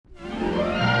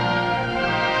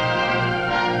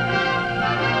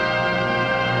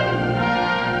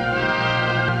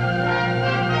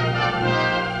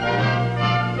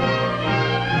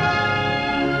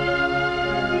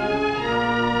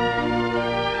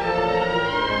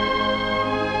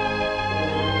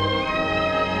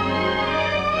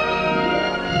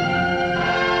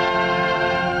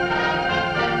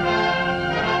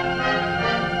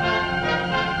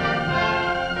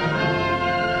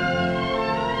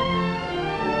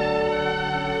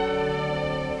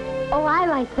Oh, I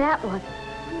like that one.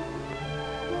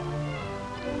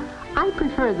 I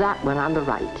prefer that one on the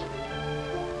right.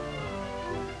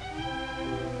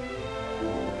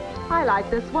 I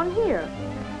like this one here.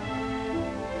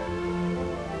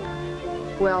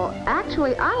 Well,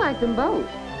 actually, I like them both.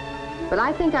 But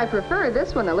I think I prefer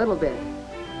this one a little bit.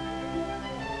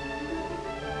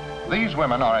 These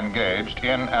women are engaged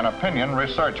in an opinion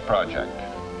research project.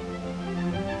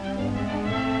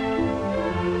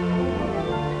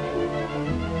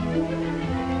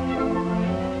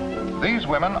 These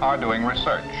women are doing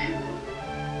research.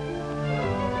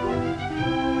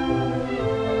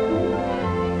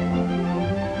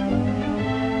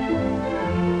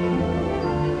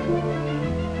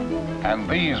 And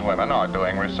these women are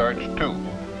doing research too.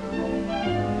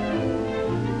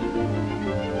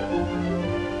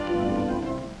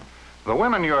 The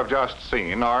women you have just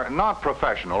seen are not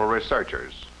professional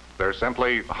researchers. They're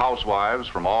simply housewives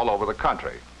from all over the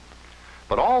country.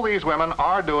 But all these women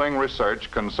are doing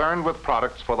research concerned with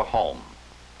products for the home.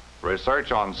 Research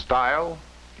on style,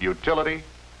 utility,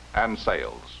 and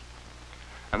sales.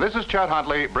 And this is Chet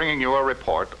Huntley bringing you a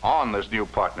report on this new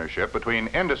partnership between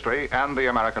industry and the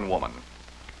American woman.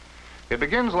 It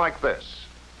begins like this.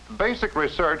 Basic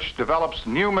research develops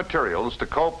new materials to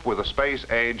cope with the space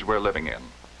age we're living in.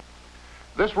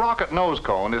 This rocket nose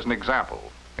cone is an example.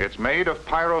 It's made of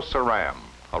pyroceram,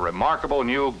 a remarkable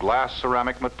new glass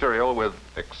ceramic material with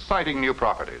exciting new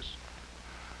properties.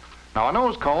 Now, a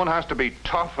nose cone has to be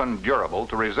tough and durable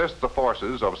to resist the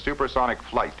forces of supersonic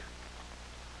flight.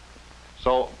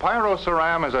 So,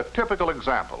 pyroceram is a typical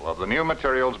example of the new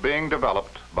materials being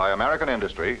developed by American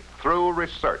industry through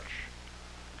research.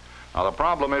 Now, the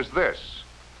problem is this.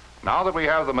 Now that we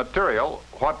have the material,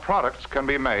 what products can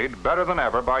be made better than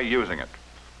ever by using it?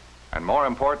 And more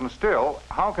important still,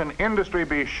 how can industry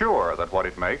be sure that what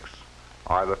it makes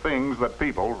are the things that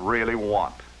people really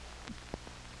want?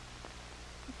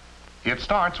 It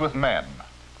starts with men,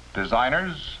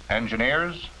 designers,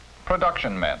 engineers,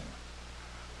 production men.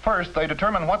 First, they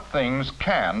determine what things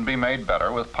can be made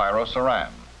better with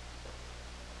pyroceram.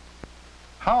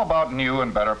 How about new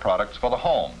and better products for the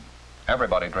home?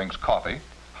 Everybody drinks coffee.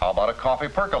 How about a coffee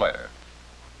percolator?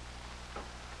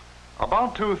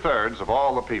 About 2/3 of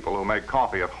all the people who make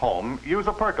coffee at home use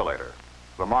a percolator.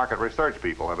 The market research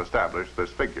people have established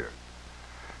this figure.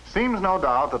 Seems no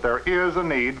doubt that there is a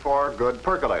need for good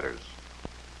percolators.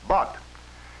 But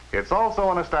it's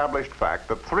also an established fact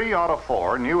that 3 out of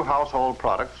 4 new household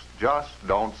products just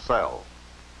don't sell.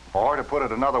 Or to put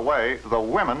it another way, the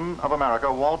women of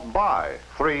America won't buy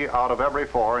 3 out of every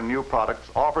 4 new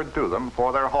products offered to them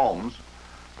for their homes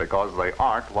because they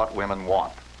aren't what women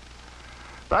want.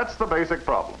 That's the basic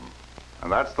problem, and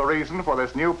that's the reason for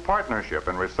this new partnership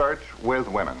in research with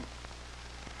women.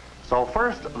 So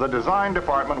first, the design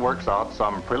department works out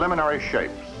some preliminary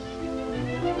shapes.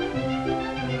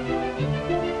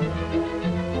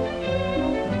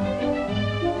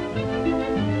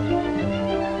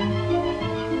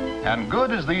 And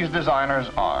good as these designers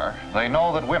are, they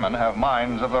know that women have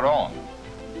minds of their own.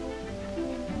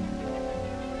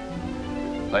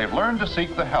 They've learned to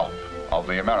seek the help of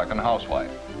the American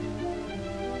housewife.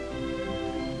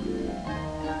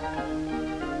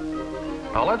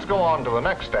 Now let's go on to the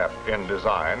next step in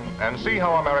design and see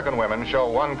how American women show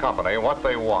one company what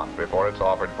they want before it's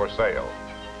offered for sale.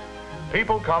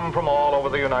 People come from all over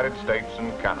the United States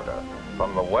and Canada,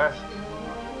 from the West,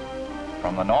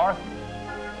 from the North,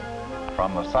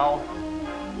 from the South,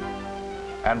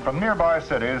 and from nearby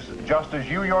cities, just as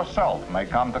you yourself may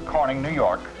come to Corning, New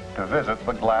York, to visit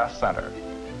the Glass Center.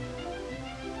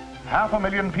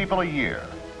 500,000 people a year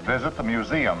visit the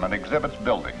museum and exhibits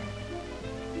building.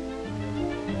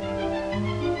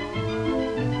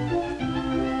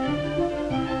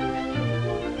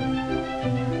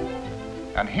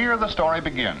 And here the story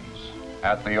begins,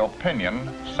 at the Opinion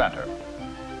Center.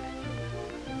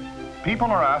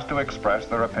 People are asked to express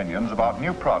their opinions about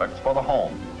new products for the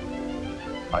home.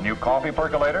 A new coffee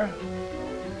percolator?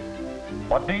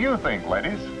 What do you think,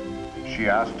 ladies? She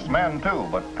asks men too,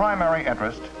 but primary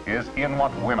interest is in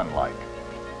what women like.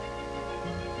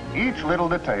 Each little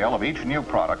detail of each new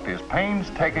product is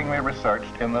painstakingly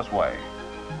researched in this way,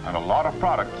 and a lot of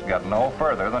products get no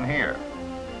further than here.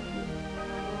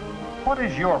 What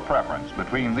is your preference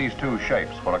between these two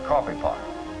shapes for a coffee pot?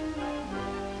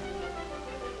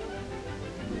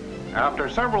 After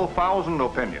several thousand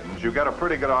opinions, you get a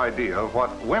pretty good idea of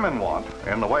what women want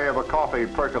in the way of a coffee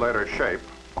percolator shape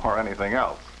or anything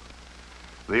else.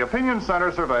 The Opinion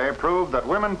Center survey proved that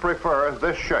women prefer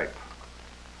this shape.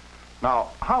 Now,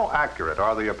 how accurate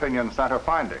are the Opinion Center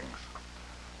findings?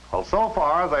 Well, so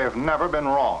far, they've never been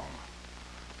wrong.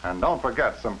 And don't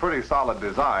forget, some pretty solid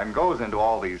design goes into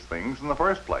all these things in the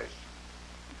first place.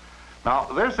 Now,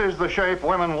 this is the shape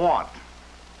women want.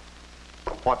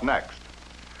 What next?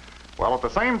 Well, at the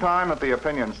same time that the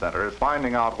Opinion Center is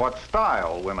finding out what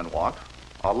style women want,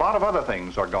 a lot of other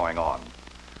things are going on.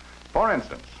 For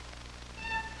instance,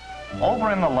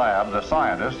 over in the lab, the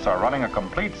scientists are running a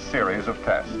complete series of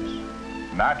tests.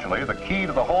 Naturally, the key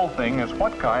to the whole thing is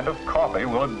what kind of coffee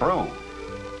will it brew?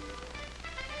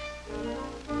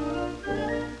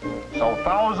 So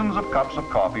thousands of cups of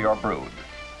coffee are brewed.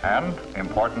 And,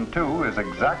 important too, is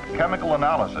exact chemical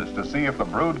analysis to see if the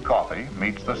brewed coffee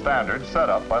meets the standards set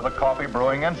up by the Coffee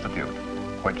Brewing Institute,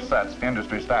 which sets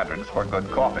industry standards for good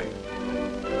coffee.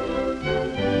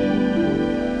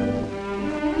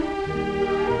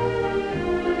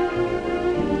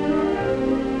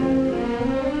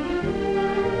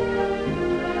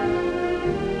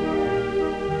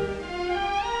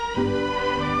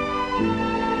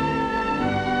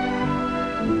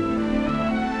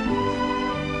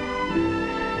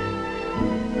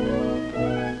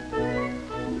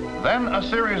 Then a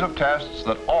series of tests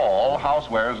that all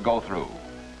housewares go through.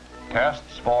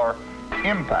 Tests for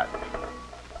impact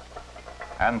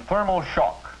and thermal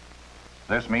shock.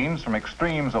 This means from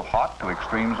extremes of hot to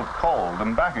extremes of cold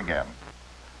and back again.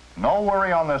 No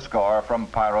worry on this score from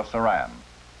pyrosaran.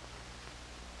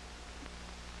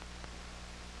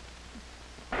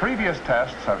 Previous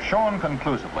tests have shown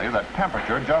conclusively that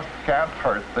temperature just can't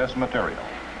hurt this material.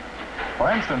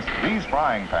 For instance, these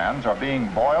frying pans are being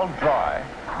boiled dry,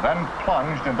 then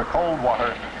plunged into cold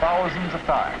water thousands of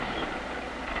times.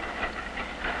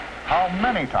 How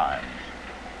many times?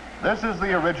 This is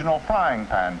the original frying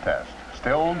pan test,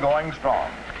 still going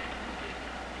strong.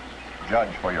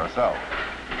 Judge for yourself.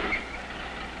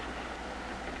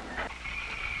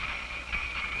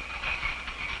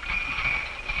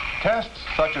 Tests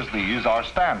such as these are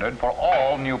standard for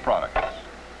all new products,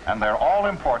 and they're all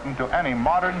important to any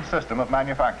modern system of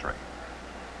manufacturing.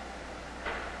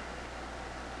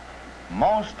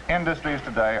 Most industries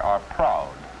today are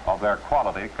proud of their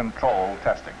quality control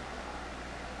testing.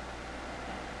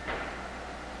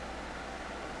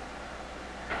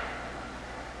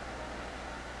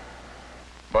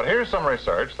 But here's some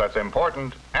research that's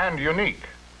important and unique.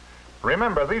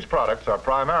 Remember, these products are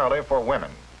primarily for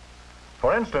women.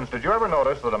 For instance, did you ever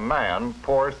notice that a man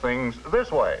pours things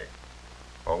this way?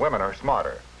 Well, women are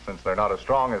smarter. Since they're not as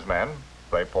strong as men,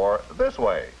 they pour this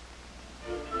way.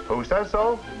 Who says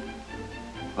so?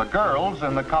 The girls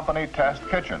in the company test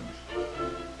kitchens.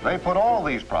 They put all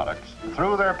these products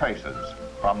through their paces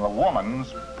from the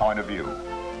woman's point of view.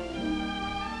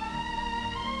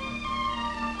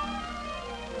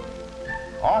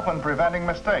 Often preventing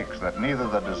mistakes that neither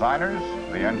the designers,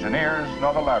 the engineers,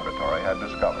 nor the laboratory had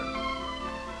discovered.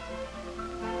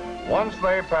 Once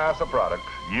they pass a product,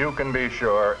 you can be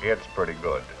sure it's pretty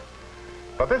good.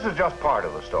 But this is just part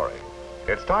of the story.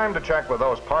 It's time to check with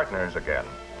those partners again,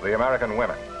 the American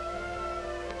women.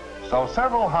 So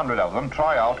several hundred of them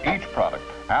try out each product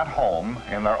at home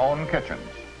in their own kitchens.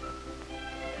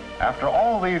 After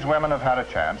all these women have had a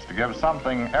chance to give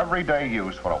something everyday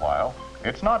use for a while,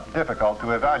 it's not difficult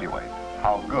to evaluate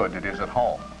how good it is at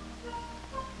home.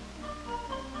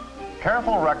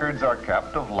 Careful records are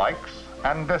kept of likes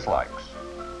and dislikes.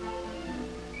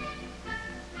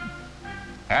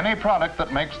 Any product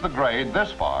that makes the grade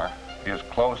this far is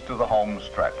close to the home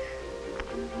stretch.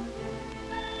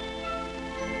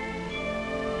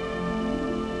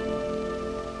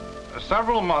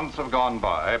 Several months have gone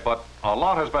by, but a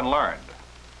lot has been learned.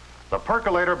 The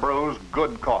percolator brews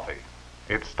good coffee.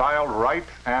 It's styled right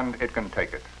and it can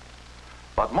take it.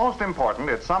 But most important,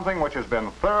 it's something which has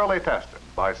been thoroughly tested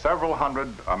by several hundred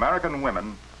American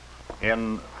women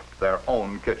in their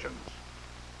own kitchens.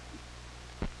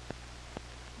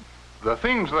 The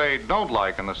things they don't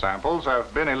like in the samples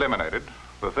have been eliminated,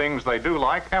 the things they do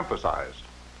like emphasized.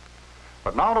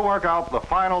 But now to work out the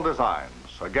final designs,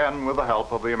 again with the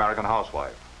help of the American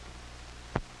housewife.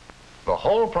 The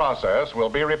whole process will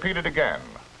be repeated again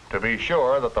to be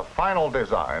sure that the final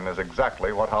design is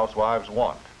exactly what housewives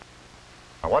want.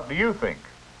 Now, what do you think?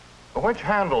 Which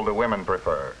handle do women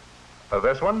prefer?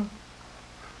 This one?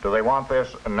 Do they want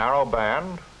this narrow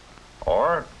band?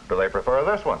 Or do they prefer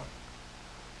this one?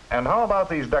 And how about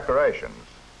these decorations?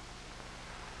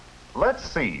 Let's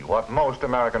see what most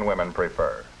American women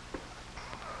prefer.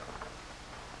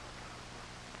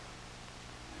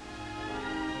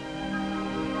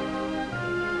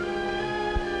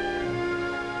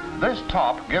 This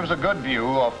top gives a good view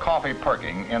of coffee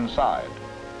perking inside.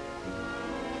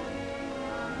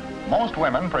 Most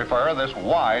women prefer this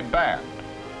wide band.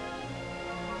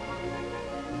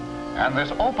 And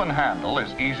this open handle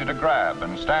is easy to grab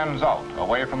and stands out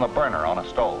away from the burner on a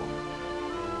stove.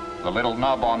 The little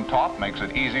nub on top makes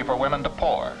it easy for women to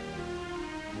pour.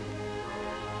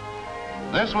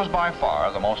 This was by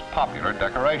far the most popular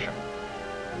decoration.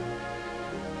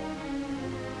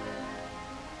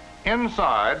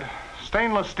 Inside,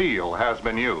 stainless steel has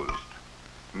been used,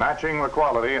 matching the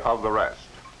quality of the rest.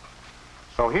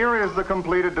 So here is the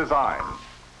completed design.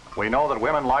 We know that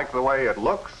women like the way it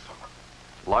looks,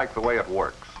 like the way it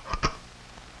works.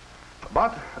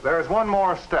 But there's one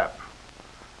more step.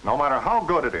 No matter how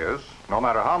good it is, no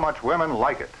matter how much women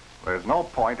like it, there's no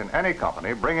point in any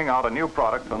company bringing out a new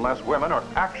product unless women are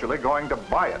actually going to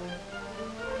buy it.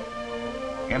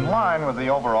 In line with the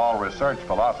overall research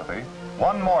philosophy,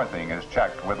 one more thing is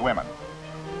checked with women.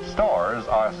 Stores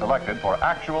are selected for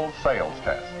actual sales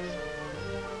tests.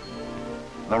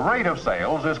 The rate of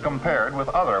sales is compared with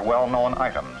other well-known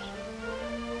items.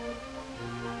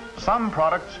 Some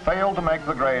products fail to make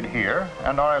the grade here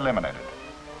and are eliminated.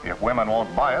 If women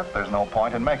won't buy it, there's no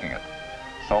point in making it.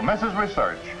 So Mrs.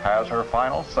 Research has her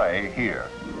final say here.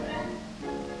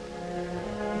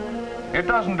 It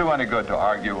doesn't do any good to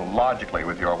argue logically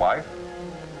with your wife.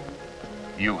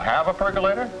 You have a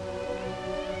percolator?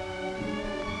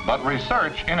 But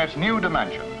research in its new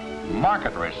dimension,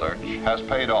 market research, has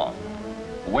paid off.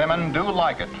 Women do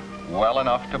like it well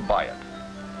enough to buy it.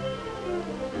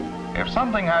 If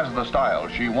something has the style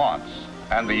she wants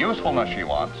and the usefulness she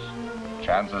wants,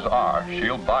 chances are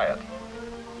she'll buy it.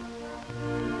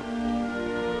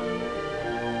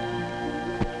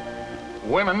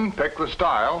 Women pick the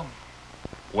style,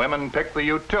 women pick the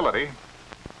utility,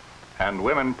 and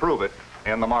women prove it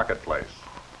in the marketplace.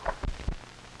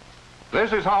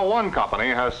 This is how one company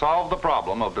has solved the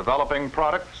problem of developing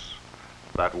products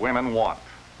that women want.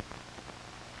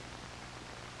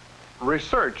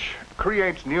 Research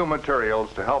creates new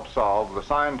materials to help solve the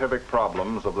scientific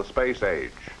problems of the space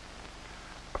age.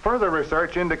 Further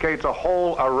research indicates a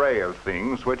whole array of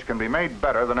things which can be made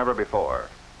better than ever before.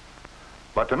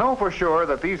 But to know for sure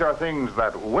that these are things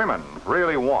that women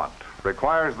really want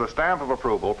requires the stamp of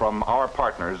approval from our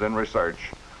partners in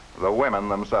research, the women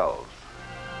themselves.